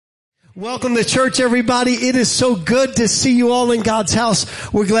Welcome to church, everybody. It is so good to see you all in God's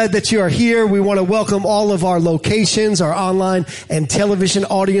house. We're glad that you are here. We want to welcome all of our locations, our online and television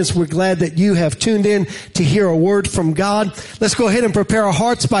audience. We're glad that you have tuned in to hear a word from God. Let's go ahead and prepare our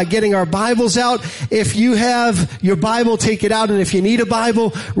hearts by getting our Bibles out. If you have your Bible, take it out. And if you need a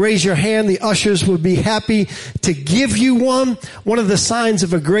Bible, raise your hand. The ushers would be happy to give you one. One of the signs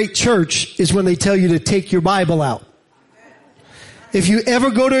of a great church is when they tell you to take your Bible out. If you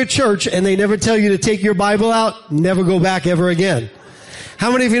ever go to a church and they never tell you to take your Bible out, never go back ever again.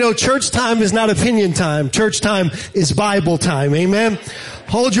 How many of you know church time is not opinion time? Church time is Bible time. Amen.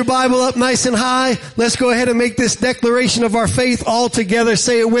 Hold your Bible up nice and high. Let's go ahead and make this declaration of our faith all together.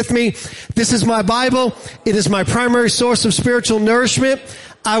 Say it with me. This is my Bible. It is my primary source of spiritual nourishment.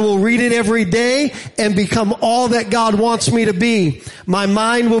 I will read it every day and become all that God wants me to be. My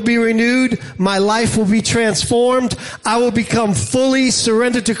mind will be renewed. My life will be transformed. I will become fully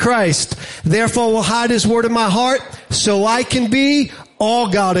surrendered to Christ. Therefore, I will hide His word in my heart so I can be all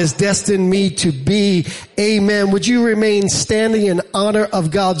God has destined me to be. Amen. Would you remain standing in honor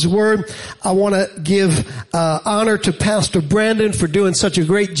of God's word? I want to give honor to Pastor Brandon for doing such a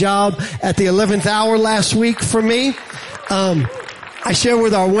great job at the 11th hour last week for me. I shared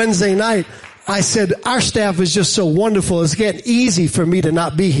with our Wednesday night, I said, our staff is just so wonderful. It's getting easy for me to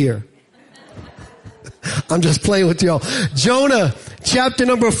not be here. I'm just playing with y'all. Jonah, chapter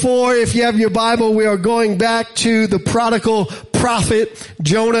number 4. If you have your Bible, we are going back to the prodigal prophet,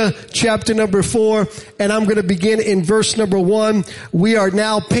 Jonah, chapter number 4. And I'm going to begin in verse number 1. We are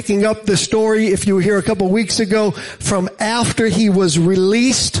now picking up the story, if you were here a couple of weeks ago, from after he was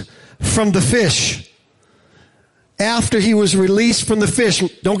released from the fish. After he was released from the fish.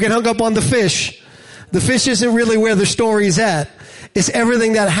 Don't get hung up on the fish. The fish isn't really where the story's at. It's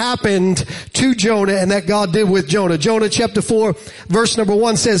everything that happened to Jonah and that God did with Jonah. Jonah chapter 4 verse number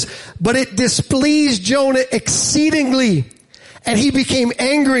 1 says, "But it displeased Jonah exceedingly, and he became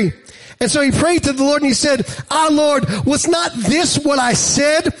angry. And so he prayed to the Lord and he said, Lord, was not this what I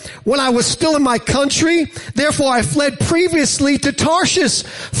said when I was still in my country? Therefore I fled previously to Tarshish,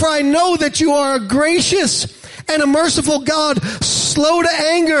 for I know that you are a gracious and a merciful God, slow to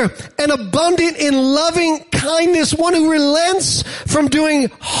anger and abundant in loving kindness, one who relents from doing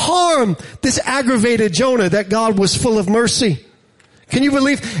harm." This aggravated Jonah that God was full of mercy. Can you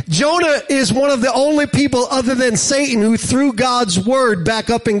believe? Jonah is one of the only people other than Satan who threw God's word back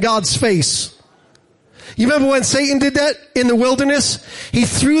up in God's face. You remember when Satan did that in the wilderness? He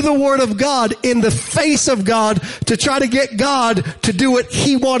threw the word of God in the face of God to try to get God to do what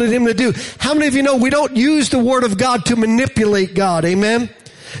he wanted him to do. How many of you know we don't use the word of God to manipulate God? Amen.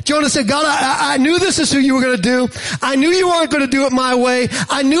 Jonah said, God, I knew this is who you were going to do. I knew you weren't going to do it my way.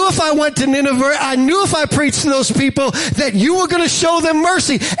 I knew if I went to Nineveh, I knew if I preached to those people that you were going to show them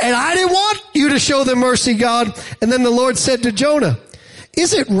mercy. And I didn't want you to show them mercy, God. And then the Lord said to Jonah,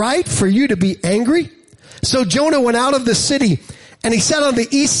 "Is it right for you to be angry?" So Jonah went out of the city and he sat on the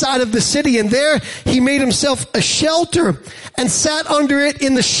east side of the city, and there he made himself a shelter and sat under it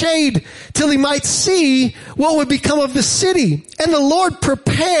in the shade till he might see what would become of the city. And the Lord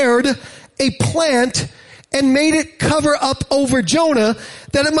prepared a plant and made it cover up over Jonah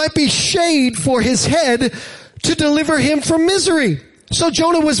that it might be shade for his head to deliver him from misery. So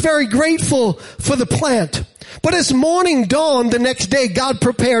Jonah was very grateful for the plant. But as morning dawned the next day, God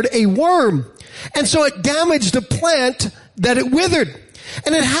prepared a worm. And so it damaged the plant that it withered.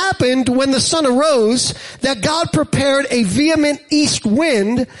 And it happened when the sun arose that God prepared a vehement east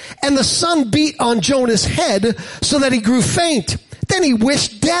wind, and the sun beat on Jonah's head so that he grew faint. Then he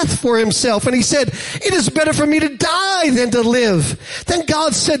wished death for himself, and he said, "It is better for me to die than to live." Then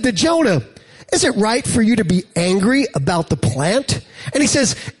God said to Jonah, "Is it right for you to be angry about the plant?" And he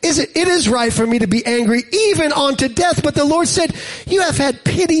says, It is right for me to be angry even unto death. But the Lord said, "You have had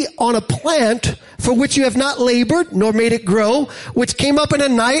pity on a plant for which you have not labored, nor made it grow, which came up in a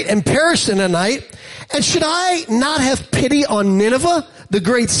night and perished in a night. And should I not have pity on Nineveh, the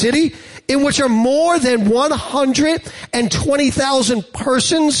great city, in which are more than 120,000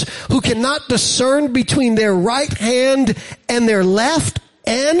 persons who cannot discern between their right hand and their left,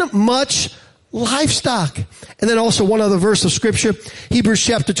 and much livestock?" And then also one other verse of scripture, Hebrews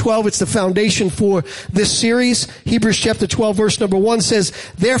chapter 12. It's the foundation for this series. Hebrews chapter 12 verse number 1 says,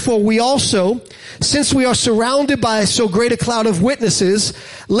 "Therefore we also, since we are surrounded by so great a cloud of witnesses,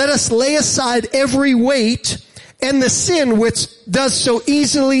 let us lay aside every weight and the sin which does so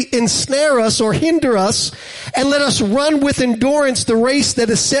easily ensnare us or hinder us, and let us run with endurance the race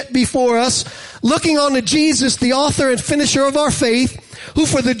that is set before us, looking unto Jesus, the author and finisher of our faith, who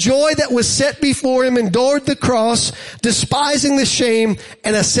for the joy that was set before him endured the cross, despising the shame,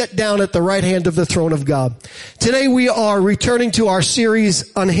 and has sat down at the right hand of the throne of God. Today we are returning to our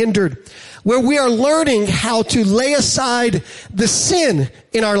series Unhindered, where we are learning how to lay aside the sin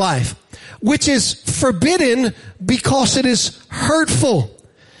in our life, which is forbidden because it is hurtful.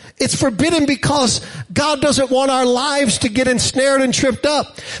 It's forbidden because God doesn't want our lives to get ensnared and tripped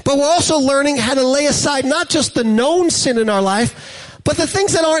up. But we're also learning how to lay aside not just the known sin in our life, but the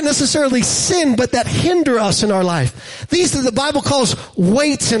things that aren't necessarily sin, but that hinder us in our life. These that the Bible calls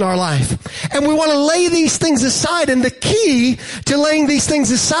weights in our life. And we want to lay these things aside. And the key to laying these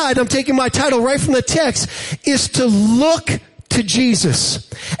things aside, I'm taking my title right from the text, is to look to Jesus.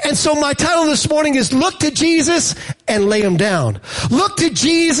 And so my title this morning is Look to Jesus and Lay Him Down. Look to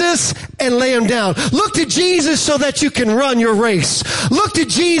Jesus and lay Him down. Look to Jesus so that you can run your race. Look to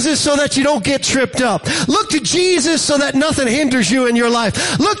Jesus so that you don't get tripped up. Look to Jesus so that nothing hinders you in your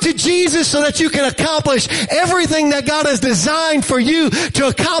life. Look to Jesus so that you can accomplish everything that God has designed for you to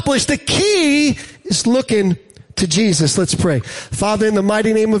accomplish. The key is looking to Jesus. Let's pray. Father, in the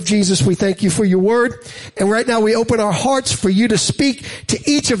mighty name of Jesus, we thank you for your word. And right now we open our hearts for you to speak to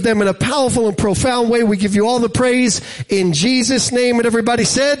each of them in a powerful and profound way. We give you all the praise in Jesus' name. And everybody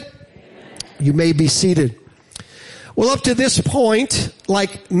said, amen. You may be seated. Well, up to this point,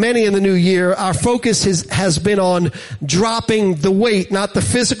 like many in the new year, our focus has been on dropping the weight, not the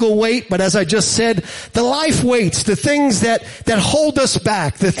physical weight, but as I just said, the life weights, the things that hold us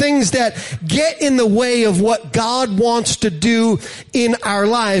back, the things that get in the way of what God wants to do in our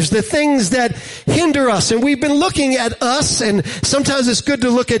lives, the things that hinder us. And we've been looking at us, and sometimes it's good to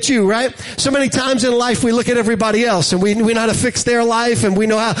look at you, right? So many times in life we look at everybody else, and we know how to fix their life, and we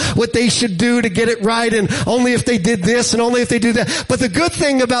know what they should do to get it right, and only if they did this and only if they do that. But the good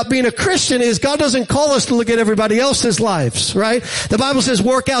thing about being a Christian is God doesn't call us to look at everybody else's lives, right? The Bible says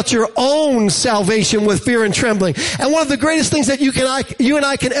work out your own salvation with fear and trembling. And one of the greatest things that you and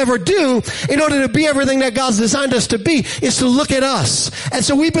I can ever do in order to be everything that God's designed us to be is to look at us. And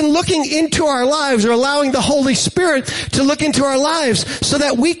so we've been looking into our lives, or allowing the Holy Spirit to look into our lives so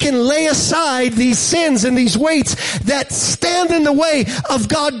that we can lay aside these sins and these weights that stand in the way of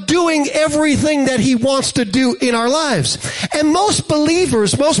God doing everything that He wants to do in our lives. And most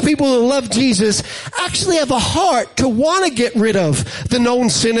believers, most people who love Jesus actually have a heart to want to get rid of the known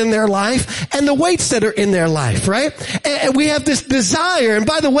sin in their life and the weights that are in their life, right? And we have this desire. And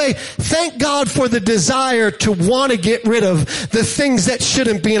by the way, thank God for the desire to want to get rid of the things that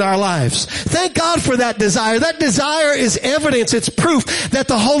shouldn't be in our lives. Thank God for that desire. That desire is evidence. It's proof that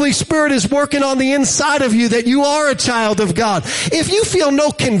the Holy Spirit is working on the inside of you, that you are a child of God. If you feel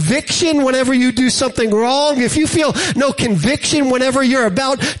no conviction whenever you do something wrong, if you feel no conviction whenever you're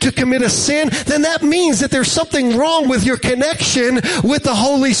about to commit a sin, then that means that there's something wrong with your connection with the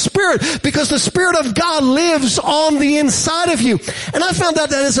Holy Spirit, because the Spirit of God lives on the inside of you. And I found out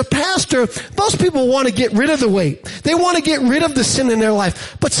that as a pastor, most people want to get rid of the weight. They want to get rid of the sin in their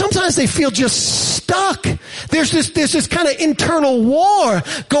life, but sometimes they feel just stuck. There's this kind of internal war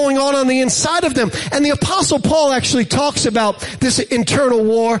going on the inside of them. And the Apostle Paul actually talks about this internal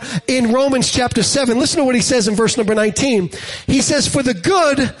war in Romans chapter 7. Listen to what he says in verse number 19. He says, "For the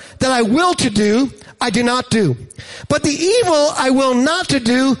good that I will to do, I do not do. But the evil I will not to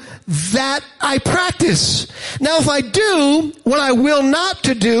do, that I practice. Now if I do what I will not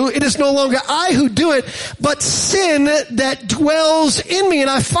to do, it is no longer I who do it, but sin that dwells in me. And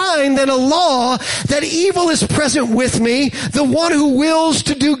I find that a law, that evil is present with me, the one who wills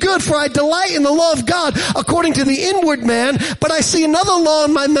to do good. For I delight in the law of God according to the inward man, but I see another law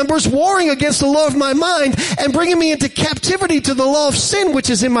in my members, warring against the law of my mind and bringing me into captivity to the law of sin which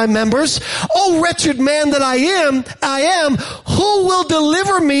is in my members. O wretched man that I am, who will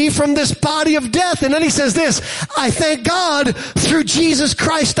deliver me from this body of death?" And then he says this, "I thank God through Jesus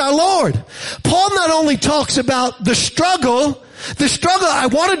Christ our Lord." Paul not only talks about the struggle, I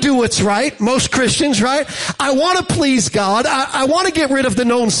want to do what's right. Most Christians, right? I want to please God. I want to get rid of the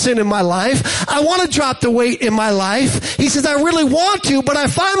known sin in my life. I want to drop the weight in my life. He says, I really want to, but I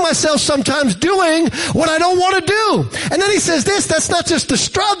find myself sometimes doing what I don't want to do. And then he says this, that's not just the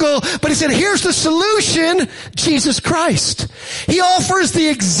struggle, but he said, here's the solution, Jesus Christ. He offers the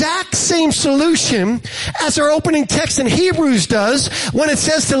exact same solution as our opening text in Hebrews does when it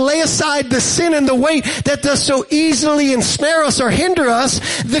says to lay aside the sin and the weight that does so easily ensnare us or hinder us.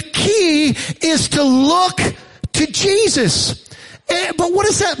 The key is to look to Jesus. But what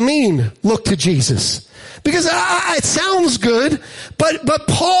does that mean, look to Jesus? Because it sounds good, but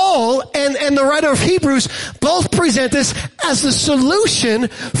Paul and the writer of Hebrews both present this as the solution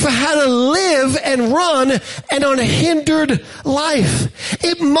for how to live and run an unhindered life.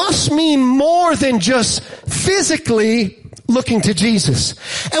 It must mean more than just physically looking to Jesus.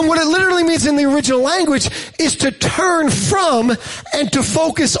 And what it literally means in the original language is to turn from and to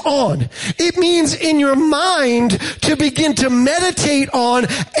focus on. It means in your mind to begin to meditate on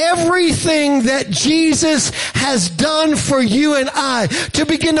everything that Jesus has done for you and I. To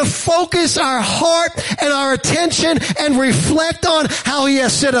begin to focus our heart and our attention and reflect on how He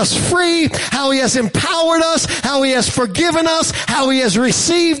has set us free, how He has empowered us, how He has forgiven us, how He has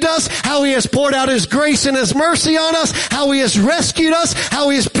received us, how He has poured out His grace and His mercy on us, how He has rescued us, how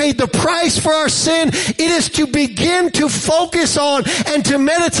He has paid the price for our sin. It is to begin to focus on and to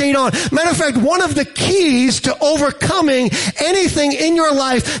meditate on. Matter of fact, one of the keys to overcoming anything in your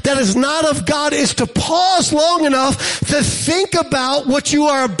life that is not of God is to pause long enough to think about what you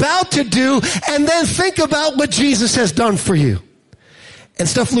are about to do and then think about what Jesus has done for you. And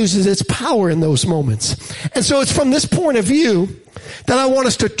stuff loses its power in those moments. And so it's from this point of view that I want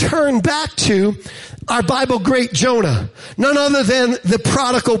us to turn back to our Bible great Jonah, none other than the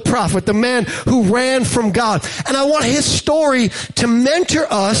prodigal prophet, the man who ran from God. And I want his story to mentor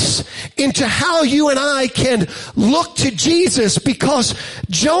us into how you and I can look to Jesus, because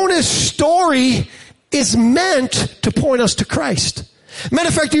Jonah's story is meant to point us to Christ. Matter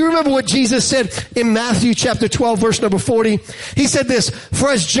of fact, do you remember what Jesus said in Matthew chapter 12, verse number 40? He said this,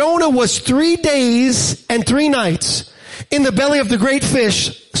 "For as Jonah was 3 days and 3 nights in the belly of the great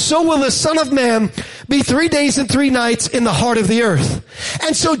fish, so will the Son of Man be 3 days and 3 nights in the heart of the earth."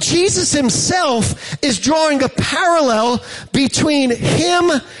 And so Jesus himself is drawing a parallel between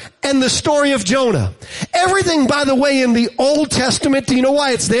him and the story of Jonah. Everything, by the way, in the Old Testament, do you know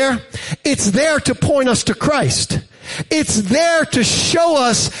why it's there? It's there to point us to Christ. It's there to show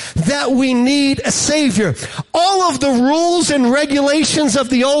us that we need a Savior. All of the rules and regulations of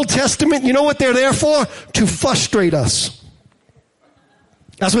the Old Testament, you know what they're there for? To frustrate us.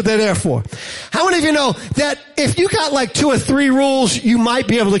 That's what they're there for. How many of you know that if you got like 2 or 3 rules, you might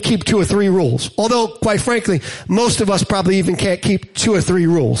be able to keep 2 or 3 rules? Although, quite frankly, most of us probably even can't keep 2 or 3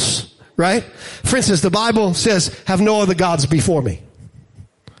 rules, right? For instance, the Bible says, "Have no other gods before me."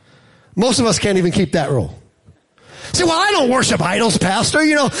 Most of us can't even keep that rule. Say, "Well, I don't worship idols, Pastor.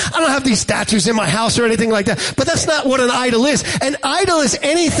 You know, I don't have these statues in my house or anything like that." But that's not what an idol is. An idol is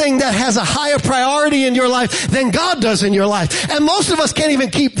anything that has a higher priority in your life than God does in your life. And most of us can't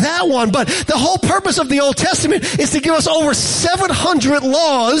even keep that one. But the whole purpose of the Old Testament is to give us over 700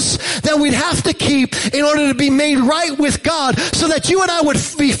 laws that we'd have to keep in order to be made right with God, so that you and I would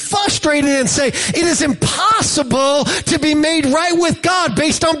be frustrated and say, it is impossible to be made right with God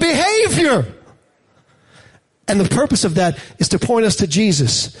based on behavior. And the purpose of that is to point us to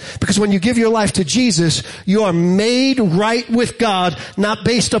Jesus. Because when you give your life to Jesus, you are made right with God, not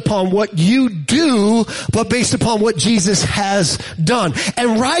based upon what you do, but based upon what Jesus has done.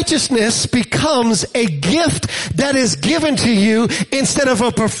 And righteousness becomes a gift that is given to you instead of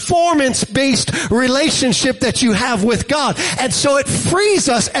a performance-based relationship that you have with God. And so it frees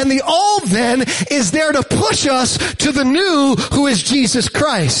us, and the old then is there to push us to the new, who is Jesus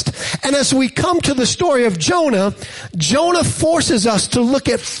Christ. And as we come to the story of Jonah forces us to look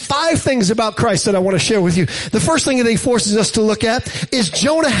at 5 things about Christ that I want to share with you. The first thing that he forces us to look at is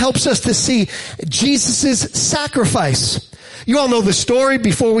Jonah helps us to see Jesus' sacrifice. You all know the story.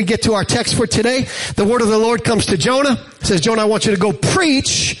 Before we get to our text for today, the word of the Lord comes to Jonah. It says, "Jonah, I want you to go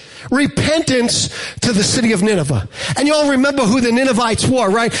preach repentance to the city of Nineveh." And you all remember who the Ninevites were,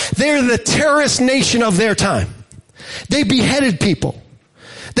 right? They're the terrorist nation of their time. They beheaded people.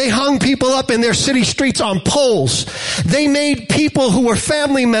 They hung people up in their city streets on poles. They made people who were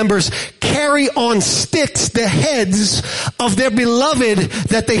family members carry on sticks the heads of their beloved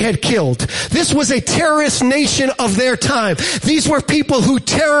that they had killed. This was a terrorist nation of their time. These were people who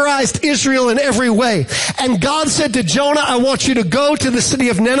terrorized Israel in every way. And God said to Jonah, "I want you to go to the city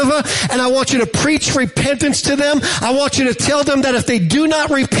of Nineveh, and I want you to preach repentance to them. I want you to tell them that if they do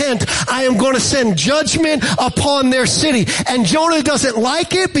not repent, I am going to send judgment upon their city." And Jonah doesn't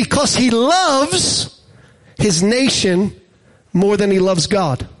like it, because he loves his nation more than he loves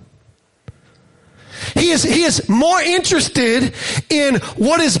God. He is more interested in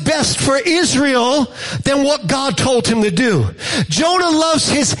what is best for Israel than what God told him to do. Jonah loves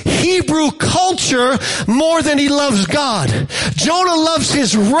his Hebrew culture more than he loves God. Jonah loves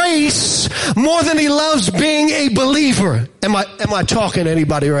his race more than he loves being a believer. Am I talking to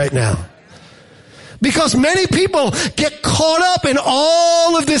anybody right now? Because many people get caught up in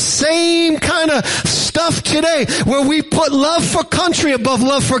all of this same kind of stuff today where we put love for country above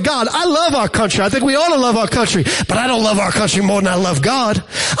love for God. I love our country. I think we ought to love our country, but I don't love our country more than I love God.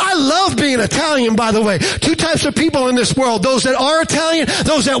 I love being Italian, by the way. Two types of people in this world, those that are Italian,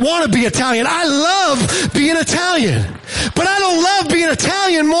 those that want to be Italian. I love being Italian, but I don't love being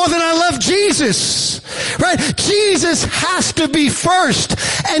Italian more than I love Jesus. Right? Jesus has to be first.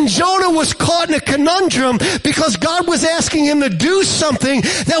 And Jonah was caught in a conundrum because God was asking him to do something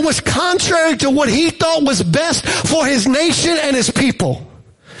that was contrary to what he thought was best for his nation and his people.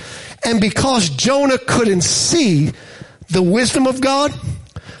 And because Jonah couldn't see the wisdom of God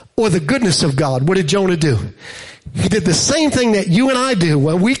or the goodness of God, what did Jonah do? He did the same thing that you and I do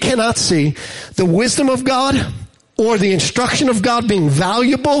when we cannot see the wisdom of God or the instruction of God being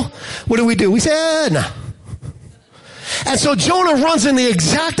valuable. What do? We say, no. And so Jonah runs in the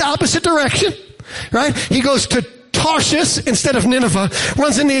exact opposite direction, right? He goes to Tarshish instead of Nineveh,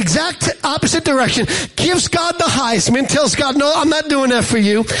 runs in the exact opposite direction, gives God the Heisman, tells God, no, I'm not doing that for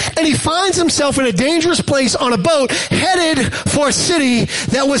you. And he finds himself in a dangerous place on a boat headed for a city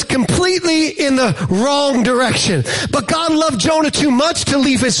that was completely in the wrong direction. But God loved Jonah too much to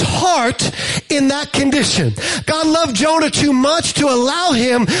leave his heart in that condition. God loved Jonah too much to allow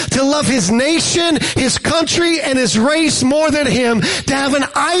him to love his nation, his country, and his race more than him, to have an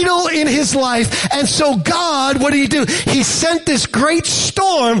idol in his life. And so God, what did he do? He sent this great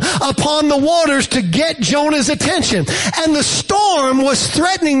storm upon the waters to get Jonah's attention. And the storm was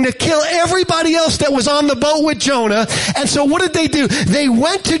threatening to kill everybody else that was on the boat with Jonah. And so what did they do? They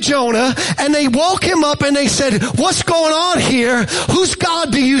went to Jonah and they woke him up and they said, what's going on here? Whose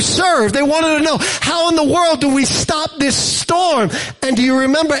God do you serve? They wanted to know, how in the world do we stop this storm? And do you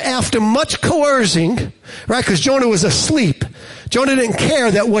remember, after much coercing, right? Because Jonah was asleep. Jonah didn't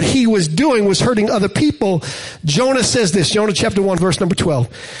care that what he was doing was hurting other people. Jonah says this, Jonah chapter 1, verse number 12.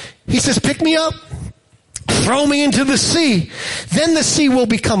 He says, pick me up, throw me into the sea. Then the sea will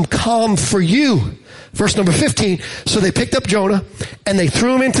become calm for you. Verse number 15. So they picked up Jonah and they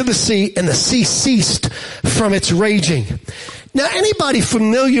threw him into the sea, and the sea ceased from its raging. Now, anybody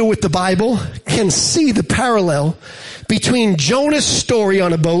familiar with the Bible can see the parallel between Jonah's story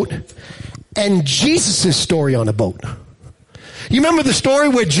on a boat and Jesus' story on a boat. You remember the story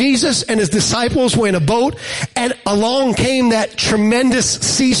where Jesus and his disciples were in a boat and along came that tremendous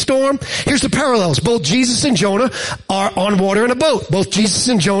sea storm? Here's the parallels. Both Jesus and Jonah are on water in a boat. Both Jesus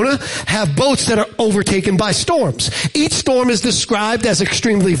and Jonah have boats that are overtaken by storms. Each storm is described as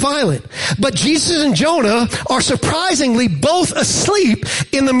extremely violent. But Jesus and Jonah are surprisingly both asleep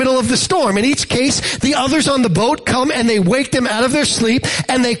in the middle of the storm. In each case, the others on the boat come and they wake them out of their sleep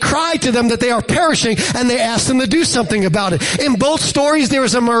and they cry to them that they are perishing and they ask them to do something about it. In both stories, there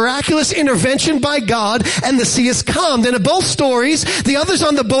is a miraculous intervention by God and the sea is calmed. And in both stories, the others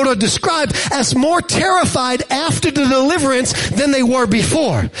on the boat are described as more terrified after the deliverance than they were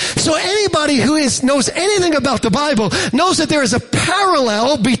before. So anybody who knows anything about the Bible knows that there is a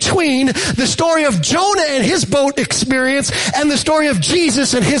parallel between the story of Jonah and his boat experience and the story of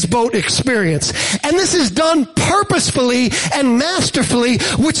Jesus and his boat experience. And this is done purposefully and masterfully,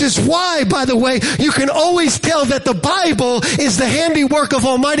 which is why, by the way, you can always tell that the Bible is the handiwork of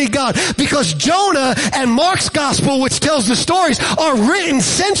Almighty God, because Jonah and Mark's gospel, which tells the stories, are written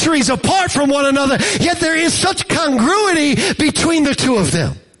centuries apart from one another, yet there is such congruity between the two of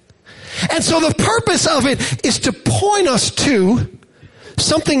them. And so the purpose of it is to point us to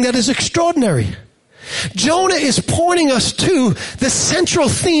something that is extraordinary. Jonah is pointing us to the central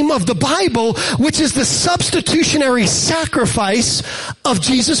theme of the Bible, which is the substitutionary sacrifice of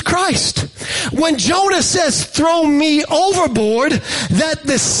Jesus Christ. When Jonah says, throw me overboard that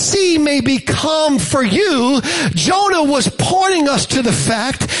the sea may be calm for you, Jonah was pointing us to the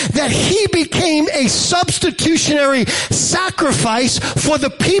fact that he became a substitutionary sacrifice for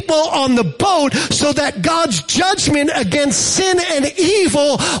the people on the boat so that God's judgment against sin and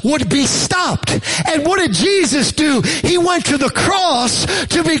evil would be stopped. And what did Jesus do? He went to the cross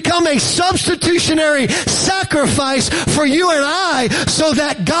to become a substitutionary sacrifice for you and I so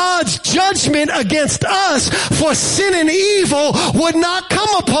that God's judgment against us for sin and evil would not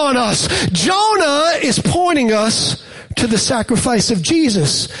come upon us. Jonah is pointing us to the sacrifice of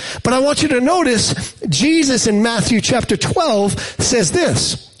Jesus. But I want you to notice Jesus in Matthew chapter 12 says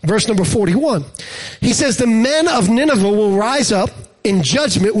this, verse number 41. He says, the men of Nineveh will rise up in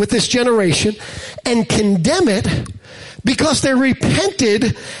judgment with this generation and condemn it because they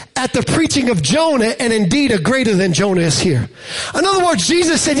repented at the preaching of Jonah, and indeed a greater than Jonah is here. In other words,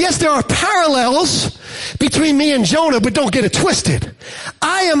 Jesus said, yes, there are parallels between me and Jonah, but don't get it twisted.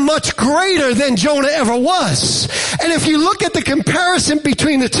 I am much greater than Jonah ever was. And if you look at the comparison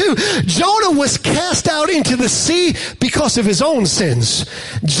between the two, Jonah was cast out into the sea because of his own sins.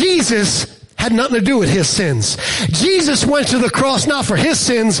 Jesus had nothing to do with his sins. Jesus went to the cross not for his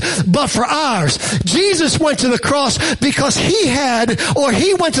sins, but for ours. Jesus went to the cross because he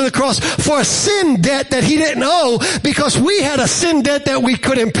went to the cross for a sin debt that he didn't owe because we had a sin debt that we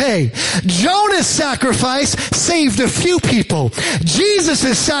couldn't pay. Jonah's sacrifice saved a few people.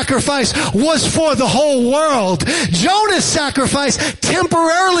 Jesus' sacrifice was for the whole world. Jonah's sacrifice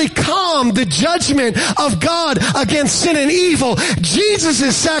temporarily calmed the judgment of God against sin and evil.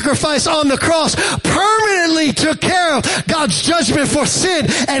 Jesus' sacrifice on the cross permanently took care of God's judgment for sin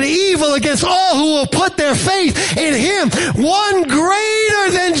and evil against all who will put their faith in him. One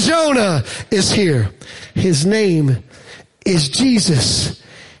greater than Jonah is here. His name is Jesus.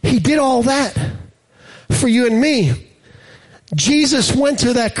 He did all that for you and me. Jesus went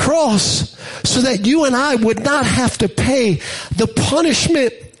to that cross so that you and I would not have to pay the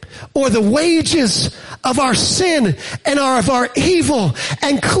punishment or the wages of our sin and of our evil.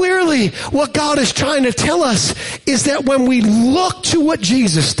 And clearly what God is trying to tell us is that when we look to what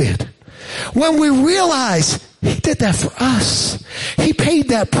Jesus did, when we realize he did that for us, he paid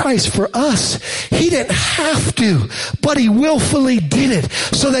that price for us. He didn't have to, but he willfully did it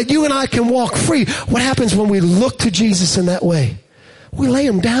so that you and I can walk free. What happens when we look to Jesus in that way? We lay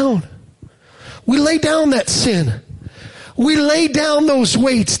him down. We lay down that sin. We lay down those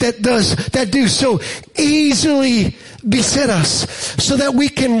weights that do so easily beset us so that we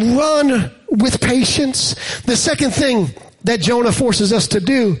can run with patience. The second thing that Jonah forces us to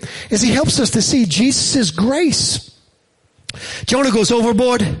do is he helps us to see Jesus' grace. Jonah goes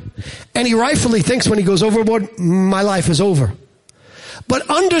overboard, and he rightfully thinks when he goes overboard, my life is over. But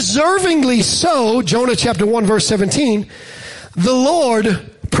undeservingly so, Jonah chapter 1 verse 17, the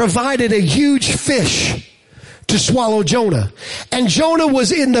Lord provided a huge fish to swallow Jonah. And Jonah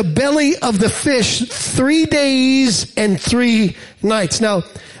was in the belly of the fish 3 days and 3 nights. Now,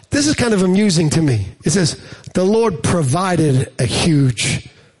 this is kind of amusing to me. It says, the Lord provided a huge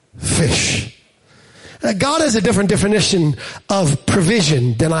fish. God has a different definition of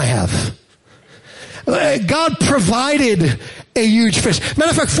provision than I have. God provided a huge fish.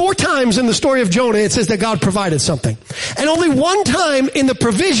 Matter of fact, 4 times in the story of Jonah, it says that God provided something. And only 1 time in the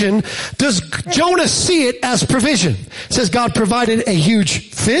provision does Jonah see it as provision. It says God provided a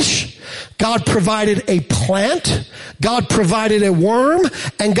huge fish, God provided a plant, God provided a worm,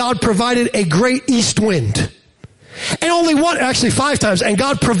 and God provided a great east wind. And only 5 times, and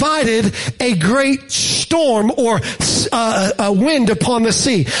God provided a great storm or a wind upon the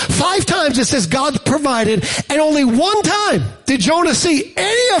sea. 5 times it says God provided, and only 1 time did Jonah see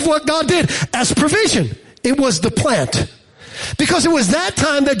any of what God did as provision. It was the plant. Because it was that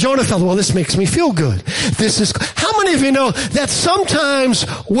time that Jonah felt, well, this makes me feel good. How many of you know that sometimes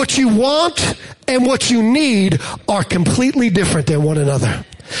what you want and what you need are completely different than one another?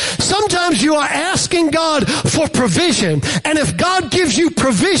 Sometimes you are asking God for provision, and if God gives you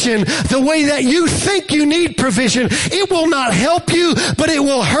provision the way that you think you need provision, it will not help you, but it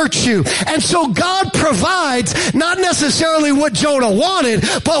will hurt you. And so God provides not necessarily what Jonah wanted,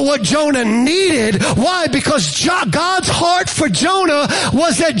 but what Jonah needed. Why? Because God's heart for Jonah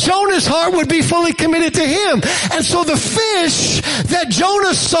was that Jonah's heart would be fully committed to him. And so the fish that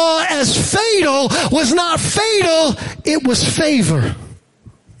Jonah saw as fatal was not fatal, it was favor.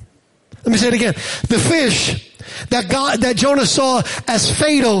 Let me say it again. The fish that Jonah saw as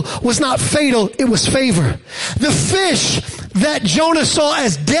fatal was not fatal, it was favor. The fish that Jonah saw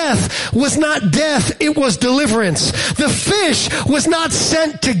as death was not death, it was deliverance. The fish was not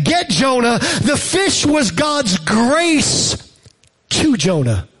sent to get Jonah, the fish was God's grace to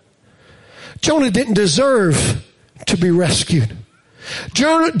Jonah. Jonah didn't deserve to be rescued.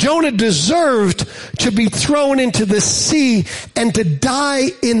 Jonah deserved to be thrown into the sea and to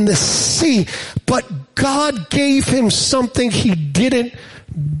die in the sea, but God gave him something he didn't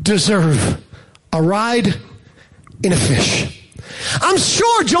deserve. A ride in a fish. I'm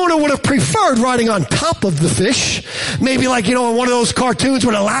sure Jonah would have preferred riding on top of the fish. Maybe like, in one of those cartoons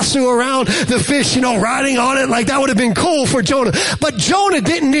with a lasso around the fish, riding on it. Like that would have been cool for Jonah. But Jonah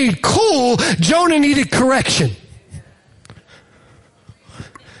didn't need cool. Jonah needed correction.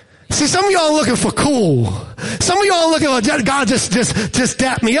 See, some of y'all are looking for cool. Some of y'all are looking for, God, just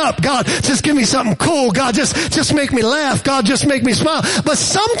dap me up. God, just give me something cool. God, just make me laugh. God, just make me smile. But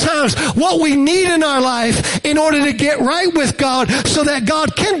sometimes what we need in our life in order to get right with God so that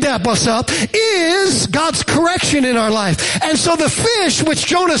God can dap us up is God's correction in our life. And so the fish, which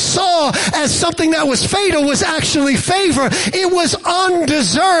Jonah saw as something that was fatal, was actually favor. It was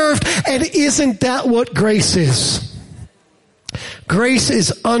undeserved. And isn't that what grace is? Grace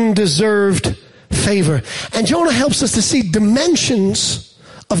is undeserved favor. And Jonah helps us to see dimensions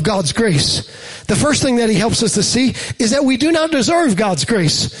of God's grace. The first thing that he helps us to see is that we do not deserve God's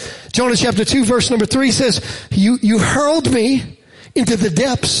grace. Jonah chapter 2 verse number 3 says, you hurled me into the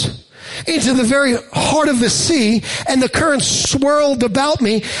depths, into the very heart of the sea, and the currents swirled about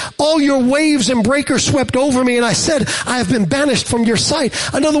me. All your waves and breakers swept over me, and I said, I have been banished from your sight.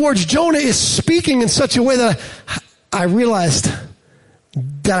 In other words, Jonah is speaking in such a way that I realized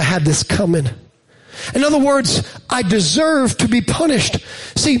that I had this coming. In other words, I deserve to be punished.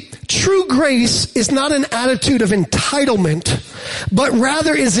 See, true grace is not an attitude of entitlement, but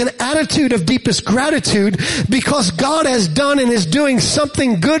rather is an attitude of deepest gratitude because God has done and is doing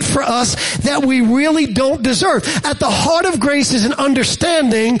something good for us that we really don't deserve. At the heart of grace is an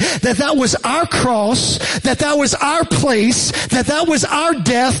understanding that that was our cross, that was our place, that was our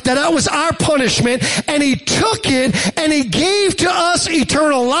death, that was our punishment, and He took it and He gave to us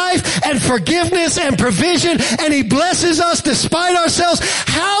eternal life and forgiveness and provision, and He blesses us despite ourselves.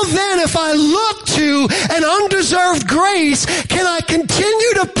 How then, if I look to an undeserved grace, can I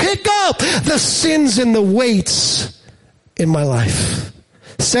continue to pick up the sins and the weights in my life?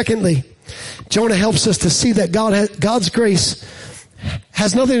 Secondly, Jonah helps us to see that God's grace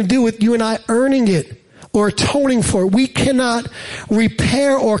has nothing to do with you and I earning it or atoning for it. We cannot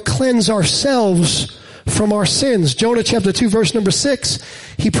repair or cleanse ourselves from our sins. Jonah chapter 2 verse number 6,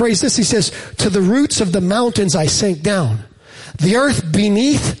 he prays this. He says, to the roots of the mountains I sank down. The earth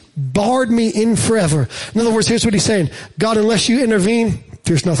beneath barred me in forever. In other words, here's what he's saying. God, unless you intervene,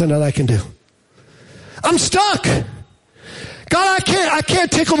 there's nothing that I can do. I'm stuck. God, I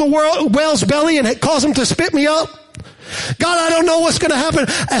can't tickle the whale's belly and cause him to spit me up. God, I don't know what's going to happen.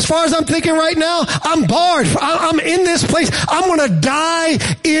 As far as I'm thinking right now, I'm barred. I'm in this place. I'm going to die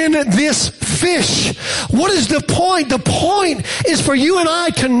in this fish. What is the point? The point is for you and I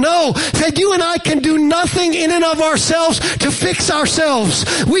to know that you and I can do nothing in and of ourselves to fix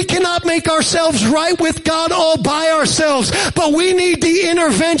ourselves. We cannot make ourselves right with God all by ourselves, but we need the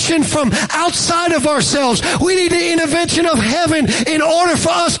intervention from outside of ourselves. We need the intervention of heaven in order for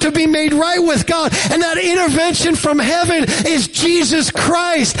us to be made right with God. And that intervention from heaven is Jesus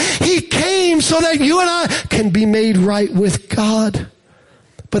Christ. He came so that you and I can be made right with God.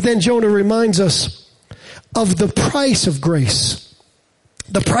 But then Jonah reminds us of the price of grace.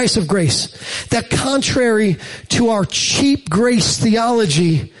 The price of grace. That contrary to our cheap grace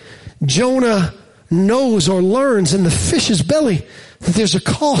theology, Jonah knows or learns in the fish's belly that there's a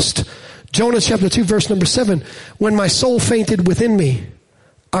cost. Jonah chapter 2 verse number 7. When my soul fainted within me,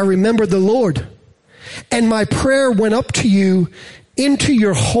 I remembered the Lord, and my prayer went up to you into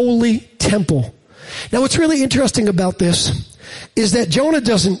your holy temple. Now what's really interesting about this is that Jonah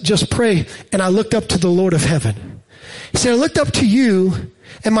doesn't just pray, and I looked up to the Lord of heaven. He said, I looked up to you,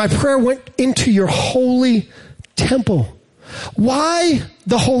 and my prayer went into your holy temple. Why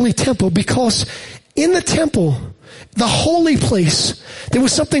the holy temple? Because in the temple, the holy place, there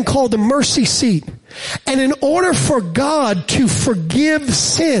was something called the mercy seat. And in order for God to forgive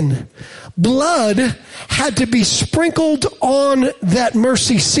sin, blood had to be sprinkled on that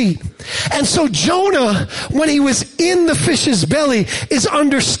mercy seat. And so Jonah, when he was in the fish's belly, is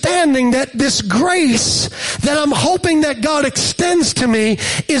understanding that this grace that I'm hoping that God extends to me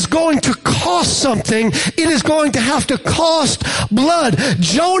is going to cost something. It is going to have to cost blood.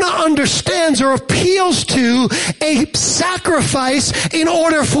 Jonah understands or appeals to a sacrifice in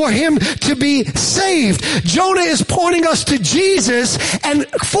order for him to be saved. Jonah is pointing us to Jesus and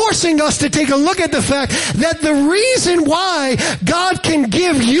forcing us to take a look at the fact that the reason why God can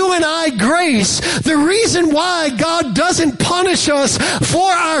give you and I grace, the reason why God doesn't punish us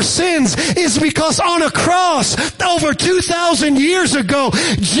for our sins is because on a cross over 2,000 years ago,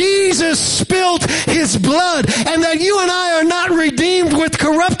 Jesus spilled His blood, and that you and I are not redeemed with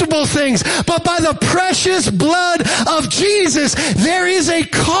corruptible things, but by the precious blood of Jesus. There is a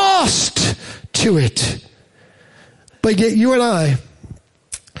cost to it. But yet you and I,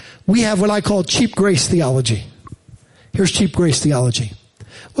 we have what I call cheap grace theology. Here's cheap grace theology.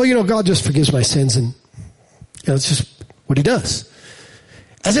 Well, God just forgives my sins, and it's just what He does.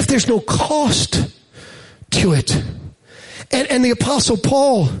 As if there's no cost to it. And the Apostle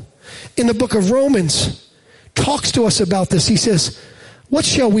Paul, in the book of Romans talks to us about this. He says, what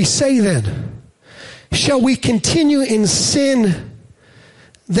shall we say then? Shall we continue in sin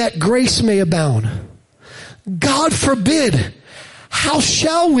that grace may abound? God forbid. How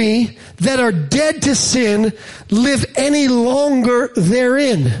shall we that are dead to sin live any longer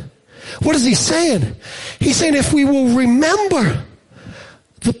therein? What is he saying? He's saying if we will remember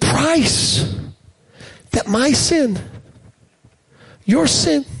the price that my sin, your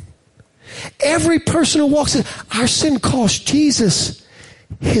sin, every person who walks in, our sin cost Jesus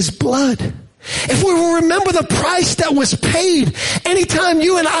his blood. If we will remember the price that was paid, anytime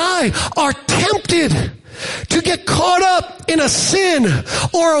you and I are tempted to get caught up in a sin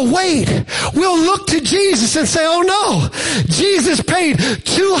or a weight, we'll look to Jesus and say, oh no, Jesus paid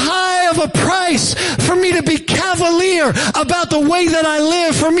too high of a price for me to be cavalier about the way that I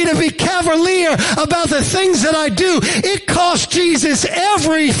live, for me to be cavalier about the things that I do. It cost Jesus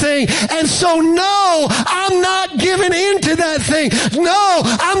everything. And so no, I'm not giving in to that thing. No,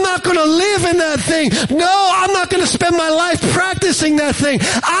 I'm not going to live in that thing. No, I'm not going to spend my life practicing that thing.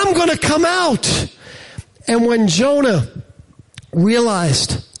 I'm going to come out. And when Jonah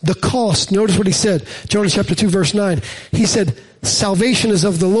realized the cost, notice what he said, Jonah chapter 2 verse 9, he said, salvation is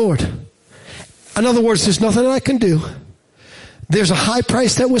of the Lord. In other words, there's nothing I can do. There's a high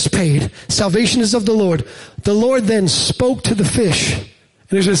price that was paid. Salvation is of the Lord. The Lord then spoke to the fish. And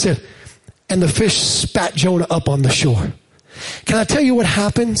here's what it said, and the fish spat Jonah up on the shore. Can I tell you what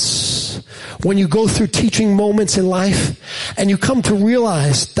happens when you go through teaching moments in life and you come to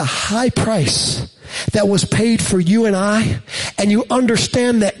realize the high price that was paid for you and I, and you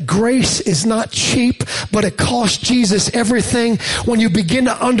understand that grace is not cheap, but it cost Jesus everything. When you begin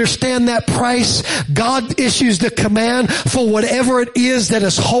to understand that price, God issues the command for whatever it is that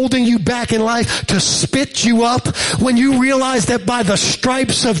is holding you back in life to spit you up. When you realize that by the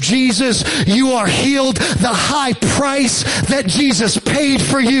stripes of Jesus, you are healed, the high price that Jesus paid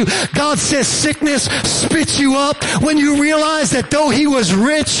for you. God says sickness spits you up. When you realize that though he was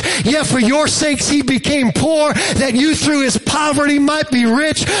rich, yet for your sakes he became poor, that you through his poverty might be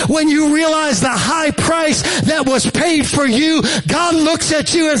rich. When you realize the high price that was paid for you, God looks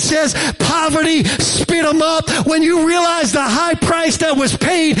at you and says, poverty, spit him up. When you realize the high price that was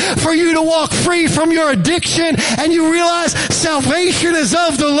paid for you to walk free from your addiction, and you realize salvation is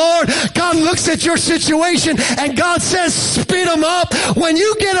of the Lord, God looks at your situation and God says, spit him up. When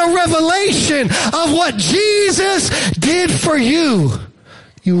you get a revelation of what Jesus did for you,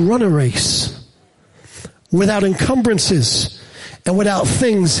 you run a race without encumbrances and without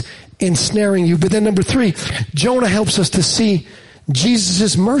things ensnaring you. But then number 3, Jonah helps us to see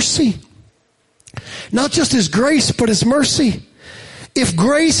Jesus' mercy. Not just his grace, but his mercy. If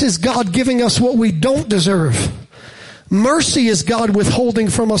grace is God giving us what we don't deserve, mercy is God withholding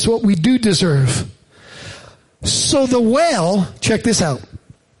from us what we do deserve. So the well, check this out,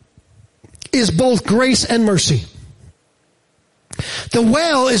 is both grace and mercy. The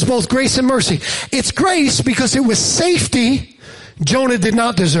well is both grace and mercy. It's grace because it was safety Jonah did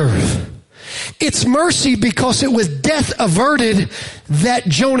not deserve. It's mercy because it was death averted that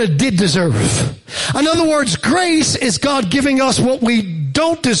Jonah did deserve. In other words, grace is God giving us what we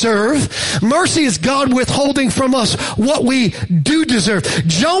don't deserve. Mercy is God withholding from us what we do deserve.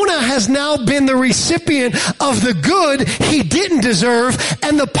 Jonah has now been the recipient of the good he didn't deserve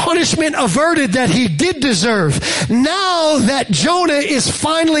and the punishment averted that he did deserve. Now that Jonah is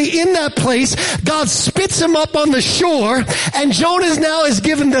finally in that place, God spits him up on the shore, and Jonah now is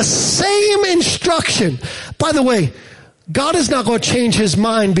given the same instruction. By the way, God is not going to change his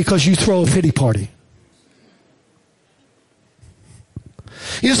mind because you throw a pity party.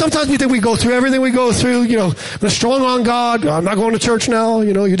 You know, sometimes we think we go through everything we go through, we're strong on God. I'm not going to church now.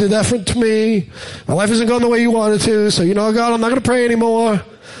 You did that to me. My life isn't going the way you wanted to. So, God, I'm not going to pray anymore.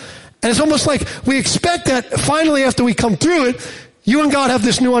 And it's almost like we expect that finally after we come through it, you and God have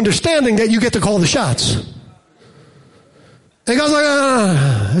this new understanding that you get to call the shots. And God's like,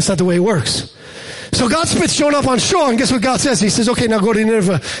 that's not the way it works. So God spits Jonah up on shore, and guess what God says? He says, okay, now go to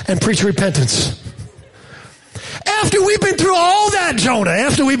Nineveh and preach repentance. After we've been through all that, Jonah,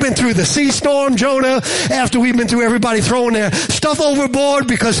 after we've been through the sea storm, Jonah, after we've been through everybody throwing their stuff overboard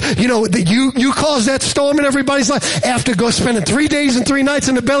because, you caused that storm in everybody's life, after spending 3 days and 3 nights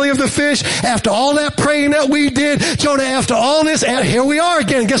in the belly of the fish, after all that praying that we did, Jonah, after all this, here we are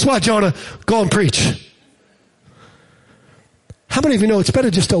again. Guess what, Jonah? Go and preach. How many of you know it's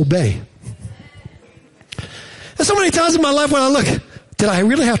better just to obey? There's so many times in my life when I look, did I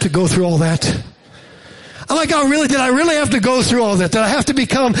really have to go through all that? I'm like, oh, really? Did I really have to go through all that? Did I have to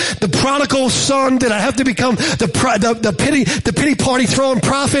become the prodigal son? Did I have to become the pity party throwing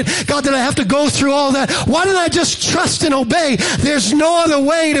prophet? God, did I have to go through all that? Why didn't I just trust and obey? There's no other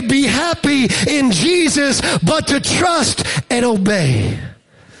way to be happy in Jesus but to trust and obey.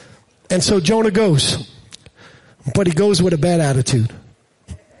 And so Jonah goes, but he goes with a bad attitude.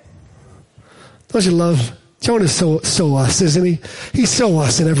 Don't you love? Jonah's so us, isn't he? He's so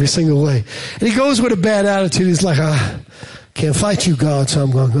us in every single way. And he goes with a bad attitude. He's like, can't fight you, God, so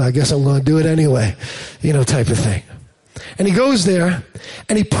I guess I'm going to do it anyway, type of thing. And he goes there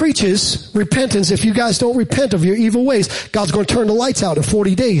and he preaches repentance. If you guys don't repent of your evil ways, God's going to turn the lights out in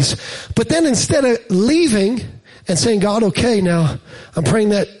 40 days. But then instead of leaving and saying, God, okay, now I'm praying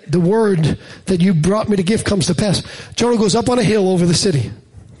that the word that you brought me to give comes to pass, Jonah goes up on a hill over the city.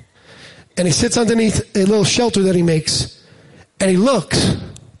 And he sits underneath a little shelter that he makes. And he looks.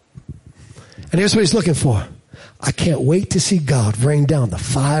 And here's what he's looking for. I can't wait to see God rain down the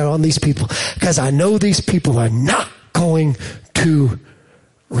fire on these people. Because I know these people are not going to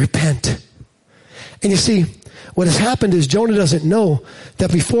repent. And you see, what has happened is Jonah doesn't know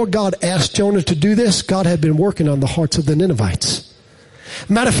that before God asked Jonah to do this, God had been working on the hearts of the Ninevites.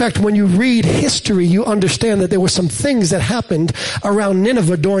 Matter of fact, when you read history, you understand that there were some things that happened around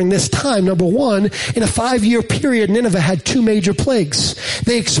Nineveh during this time. Number one, in a 5-year period, Nineveh had 2 major plagues.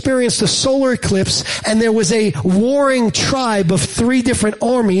 They experienced a solar eclipse, and there was a warring tribe of 3 different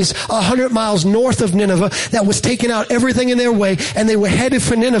armies 100 miles north of Nineveh that was taking out everything in their way, and they were headed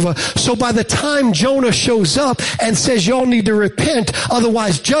for Nineveh. So by the time Jonah shows up and says, y'all need to repent,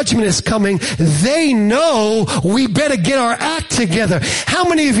 otherwise judgment is coming, they know we better get our act together. How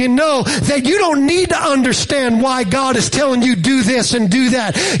many of you know that you don't need to understand why God is telling you do this and do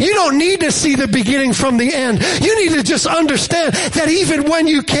that? You don't need to see the beginning from the end. You need to just understand that even when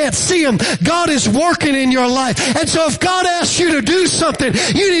you can't see Him, God is working in your life. And so if God asks you to do something,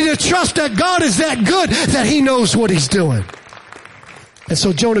 you need to trust that God is that good that He knows what He's doing. And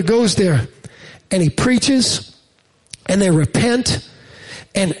so Jonah goes there and he preaches and they repent.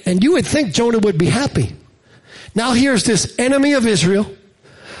 And you would think Jonah would be happy. Now here's this enemy of Israel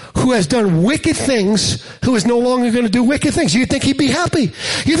who has done wicked things, who is no longer going to do wicked things. You'd think he'd be happy.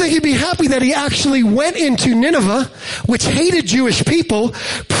 You think he'd be happy that he actually went into Nineveh, which hated Jewish people,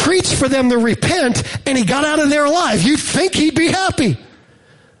 preached for them to repent, and he got out of there alive. You'd think he'd be happy.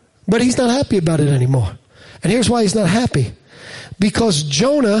 But he's not happy about it anymore. And here's why he's not happy. Because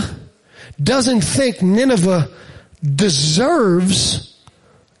Jonah doesn't think Nineveh deserves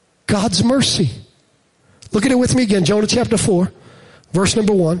God's mercy. Look at it with me again. Jonah chapter 4, verse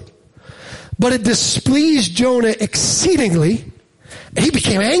number 1. But it displeased Jonah exceedingly, and he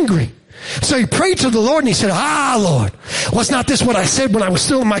became angry. So he prayed to the Lord and he said, Lord, was not this what I said when I was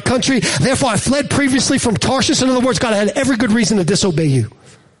still in my country? Therefore I fled previously from Tarshish. In other words, God, I had every good reason to disobey you.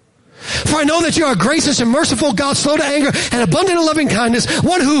 For I know that you are gracious and merciful, God, slow to anger and abundant in loving kindness,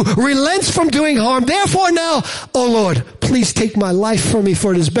 one who relents from doing harm. Therefore now, O Lord, please take my life from me,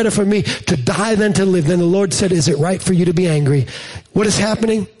 for it is better for me to die than to live. Then the Lord said, is it right for you to be angry? What is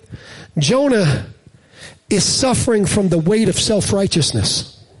happening? Jonah is suffering from the weight of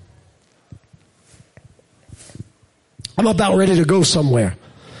self-righteousness. I'm about ready to go somewhere.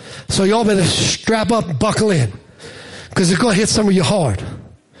 So y'all better strap up and buckle in, because it's going to hit some of you hard.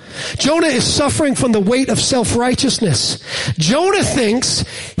 Jonah is suffering from the weight of self-righteousness. Jonah thinks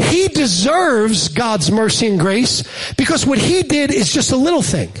he deserves God's mercy and grace because what he did is just a little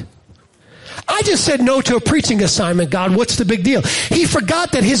thing. I just said no to a preaching assignment, God. What's the big deal? He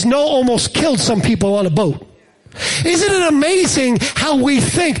forgot that his no almost killed some people on a boat. Isn't it amazing how we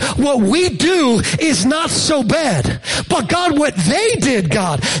think what we do is not so bad? But God, what they did,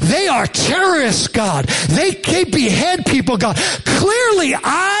 God, they are terrorists, God. They behead people, God. Clearly,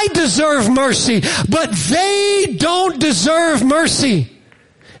 I deserve mercy, but they don't deserve mercy.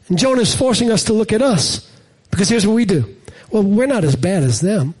 And Jonah is forcing us to look at us. Because here's what we do. Well, we're not as bad as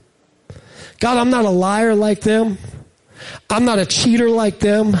them. God, I'm not a liar like them. I'm not a cheater like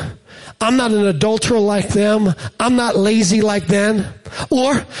them. I'm not an adulterer like them. I'm not lazy like them.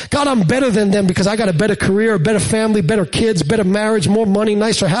 Or, God, I'm better than them because I got a better career, a better family, better kids, better marriage, more money,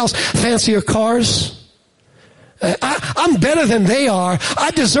 nicer house, fancier cars. I'm better than they are. I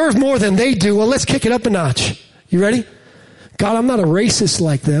deserve more than they do. Well, let's kick it up a notch. You ready? God, I'm not a racist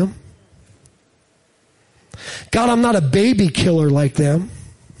like them. God, I'm not a baby killer like them.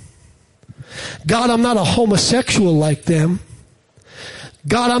 God, I'm not a homosexual like them.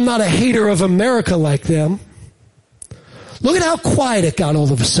 God, I'm not a hater of America like them. Look at how quiet it got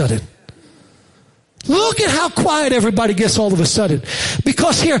all of a sudden. Look at how quiet everybody gets all of a sudden.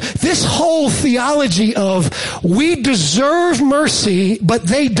 Because here, this whole theology of we deserve mercy, but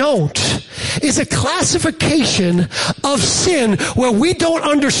they don't, is a classification of sin where we don't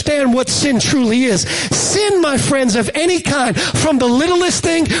understand what sin truly is. Sin, my friends, of any kind, from the littlest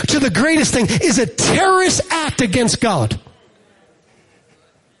thing to the greatest thing, is a terrorist act against God.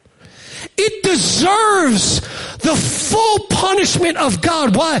 It deserves the full punishment of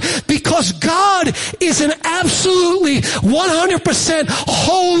God. Why? Because God is an absolutely 100%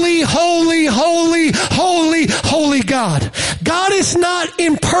 holy, holy, holy, holy, holy God. God is not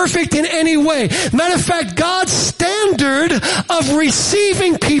imperfect in any way. Matter of fact, God's standard of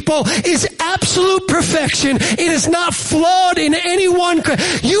receiving people is absolute perfection. It is not flawed in any one.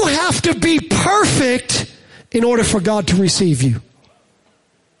 You have to be perfect in order for God to receive you.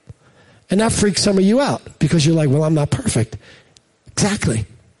 And that freaks some of you out because you're like, well, I'm not perfect. Exactly.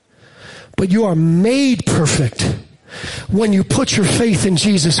 But you are made perfect when you put your faith in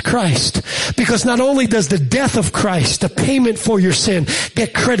Jesus Christ. Because not only does the death of Christ, the payment for your sin,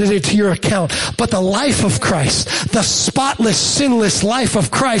 get credited to your account, but the life of Christ, the spotless, sinless life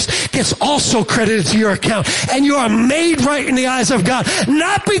of Christ gets also credited to your account. And you are made right in the eyes of God,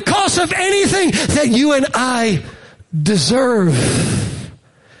 not because of anything that you and I deserve.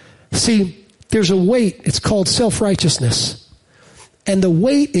 See, there's a weight. It's called self-righteousness. And the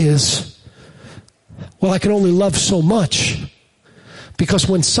weight is, well, I can only love so much. Because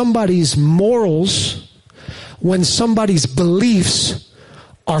when somebody's morals, when somebody's beliefs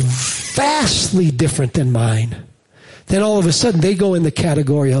are vastly different than mine, then all of a sudden they go in the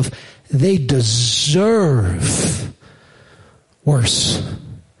category of they deserve worse.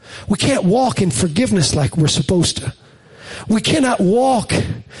 We can't walk in forgiveness like we're supposed to. We cannot walk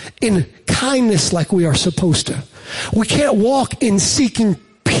in kindness like we are supposed to. We can't walk in seeking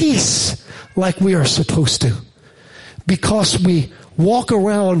peace like we are supposed to. Because we walk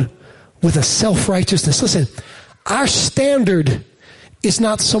around with a self-righteousness. Listen, our standard is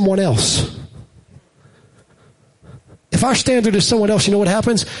not someone else. If our standard is someone else, you know what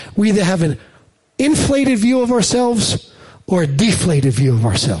happens? We either have an inflated view of ourselves or a deflated view of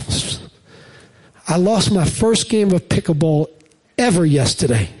ourselves. I lost my first game of pickleball ever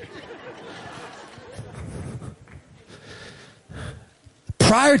yesterday.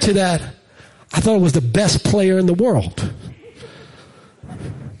 Prior to that, I thought I was the best player in the world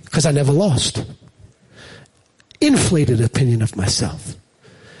because I never lost. Inflated opinion of myself.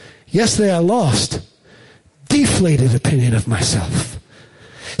 Yesterday I lost. Deflated opinion of myself.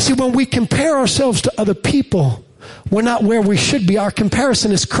 See, when we compare ourselves to other people, we're not where we should be. Our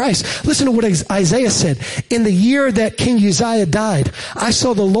comparison is Christ. Listen to what Isaiah said. In the year that King Uzziah died, I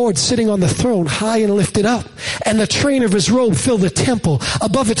saw the Lord sitting on the throne, high and lifted up, and the train of his robe filled the temple.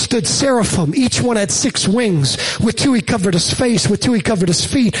 Above it stood seraphim. Each one had 6 wings. With 2 he covered his face. With 2 he covered his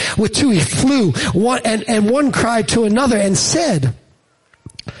feet. With 2 he flew. One cried to another and said,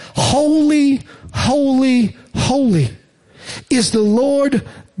 Holy, holy, holy is the Lord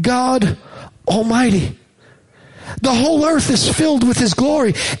God Almighty. The whole earth is filled with his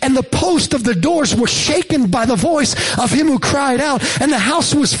glory, and the posts of the doors were shaken by the voice of him who cried out, and the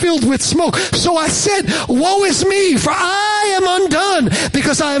house was filled with smoke. So I said, woe is me, for I am undone,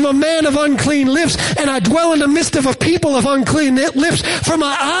 because I am a man of unclean lips, and I dwell in the midst of a people of unclean lips, for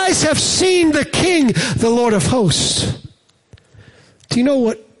my eyes have seen the King, the Lord of hosts. Do you know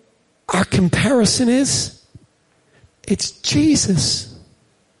what our comparison is? It's Jesus.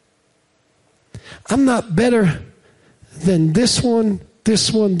 I'm not better than this one,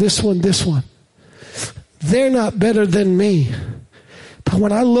 this one, this one, this one. They're not better than me. But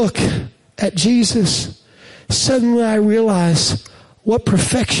when I look at Jesus, suddenly I realize what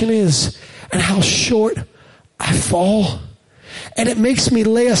perfection is and how short I fall. And it makes me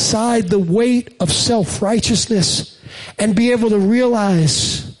lay aside the weight of self-righteousness and be able to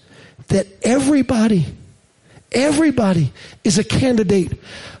realize that everybody is a candidate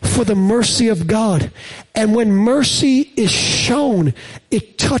for the mercy of God. And when mercy is shown,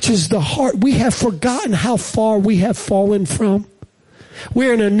 it touches the heart. We have forgotten how far we have fallen from.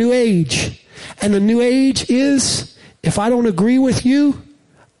 We're in a new age. And the new age is, if I don't agree with you,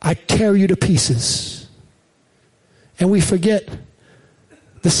 I tear you to pieces. And we forget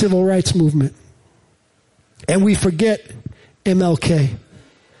the civil rights movement. And we forget MLK.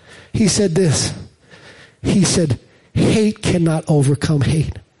 He said this. He said, hate cannot overcome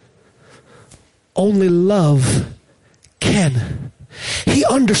hate. Only love can. He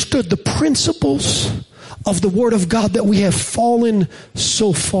understood the principles of the Word of God that we have fallen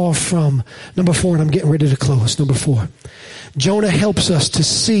so far from. Number 4, and I'm getting ready to close. Number 4, Jonah helps us to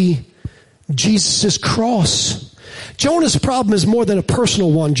see Jesus' cross. Jonah's problem is more than a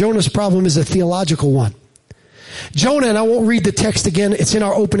personal one. Jonah's problem is a theological one. Jonah, and I won't read the text again, it's in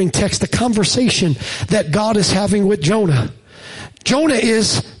our opening text, the conversation that God is having with Jonah. Jonah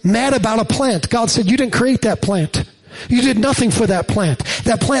is mad about a plant. God said, you didn't create that plant. You did nothing for that plant.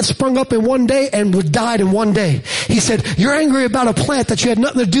 That plant sprung up in one day and died in one day. He said, you're angry about a plant that you had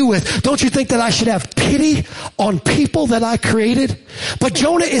nothing to do with. Don't you think that I should have pity on people that I created? But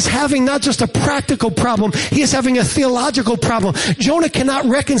Jonah is having not just a practical problem, he is having a theological problem. Jonah cannot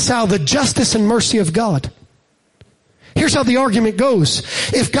reconcile the justice and mercy of God. Here's how the argument goes.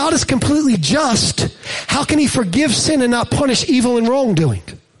 If God is completely just, how can he forgive sin and not punish evil and wrongdoing?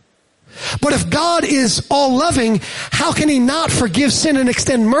 But if God is all loving, how can he not forgive sin and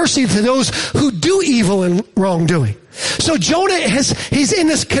extend mercy to those who do evil and wrongdoing? So Jonah he's in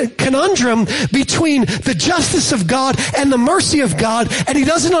this conundrum between the justice of God and the mercy of God, and he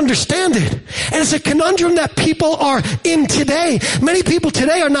doesn't understand it. And it's a conundrum that people are in today. Many people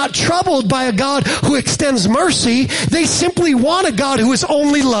today are not troubled by a God who extends mercy. They simply want a God who is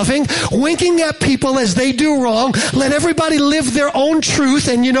only loving, winking at people as they do wrong, let everybody live their own truth,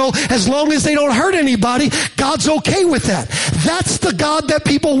 and as long as they don't hurt anybody, God's okay with that. That's the God that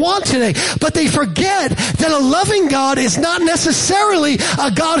people want today. But they forget that a loving God is not necessarily a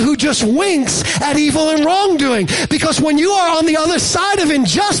God who just winks at evil and wrongdoing. Because when you are on the other side of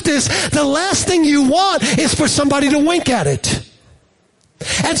injustice, the last thing you want is for somebody to wink at it.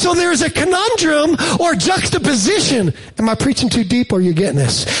 And so there's a conundrum or juxtaposition. Am I preaching too deep or are you getting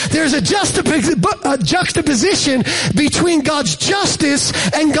this? There's a juxtaposition between God's justice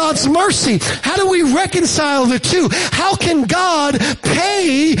and God's mercy. How do we reconcile the two? How can God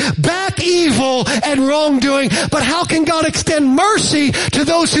pay back evil and wrongdoing, but how can God extend mercy to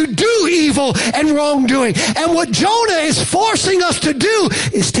those who do evil and wrongdoing? And what Jonah is forcing us to do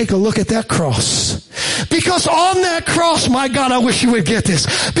is take a look at that cross. Because on that cross, my God, I wish you would get this.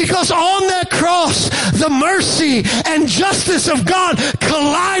 Because on that cross, the mercy and justice of God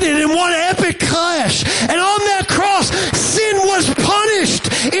collided in one epic clash. And on that cross, sin was punished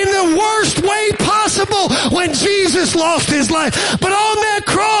in the worst way possible when Jesus lost his life. But on that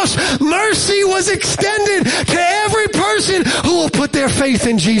cross, mercy was extended to every person who will put their faith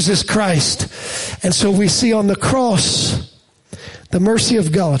in Jesus Christ. And so we see on the cross, the mercy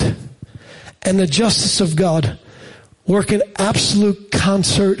of God and the justice of God work in absolute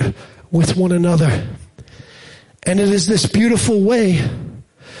concert with one another. And it is this beautiful way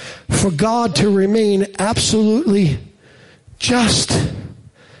for God to remain absolutely just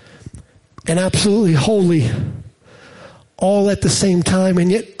and absolutely holy all at the same time.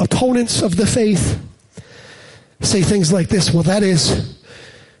 And yet opponents of the faith say things like this, well, that is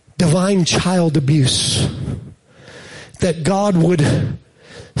divine child abuse. That God would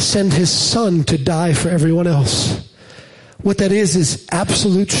send his son to die for everyone else. What that is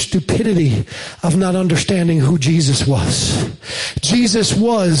absolute stupidity of not understanding who Jesus was. Jesus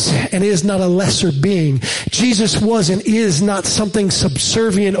was and is not a lesser being. Jesus was and is not something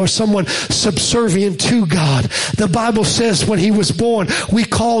subservient or someone subservient to God. The Bible says when he was born, we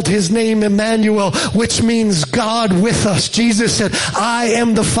called his name Emmanuel, which means God with us. Jesus said, I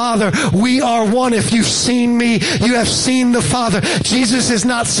am the Father. We are one. If you've seen me, you have seen the Father. Jesus is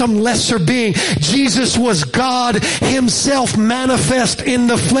not some lesser being. Jesus was God himself manifest in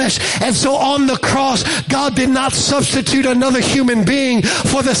the flesh. And so on the cross, God did not substitute another human being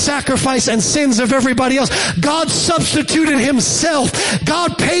for the sacrifice and sins of everybody else. God substituted himself.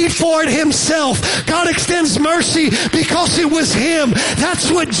 God paid for it himself. God extends mercy because it was him.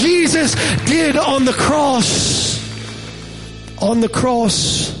 That's what Jesus did on the cross. On the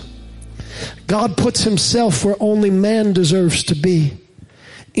cross, God puts himself where only man deserves to be.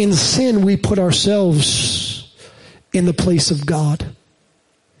 In sin, we put ourselves in the place of God.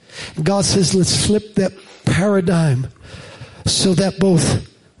 God says, let's flip that paradigm so that both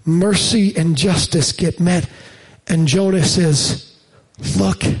mercy and justice get met. And Jonah says,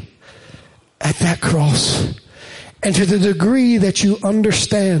 look at that cross. And to the degree that you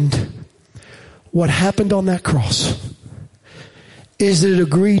understand what happened on that cross is the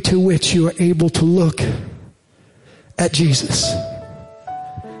degree to which you are able to look at Jesus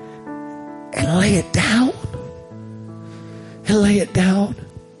and lay it down. And lay it down.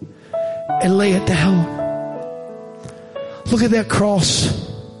 And lay it down. Look at that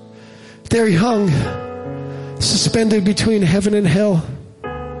cross. There he hung, suspended between heaven and hell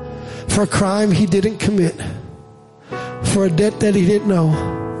for a crime he didn't commit, for a debt that he didn't know,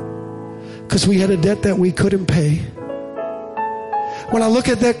 because we had a debt that we couldn't pay. When I look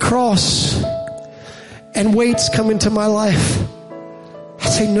at that cross and weights come into my life, I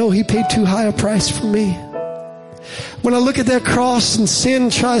say, say, no, he paid too high a price for me. When I look at that cross and sin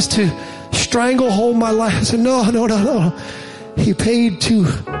tries to stranglehold my life, I say, no. He paid too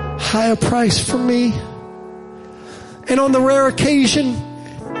high a price for me. And on the rare occasion,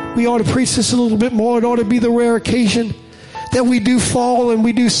 we ought to preach this a little bit more. It ought to be the rare occasion that we do fall and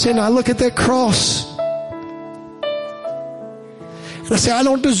we do sin. I look at that cross and I say, I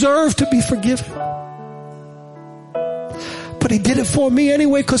don't deserve to be forgiven. But he did it for me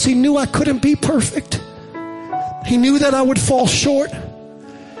anyway because he knew I couldn't be perfect. He knew that I would fall short.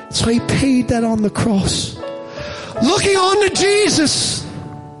 So he paid that on the cross. Looking on to Jesus,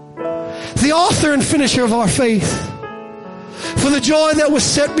 the author and finisher of our faith. For the joy that was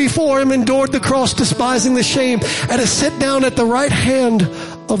set before him endured the cross, despising the shame, and is set down at the right hand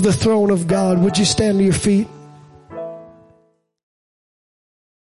of the throne of God. Would you stand to your feet?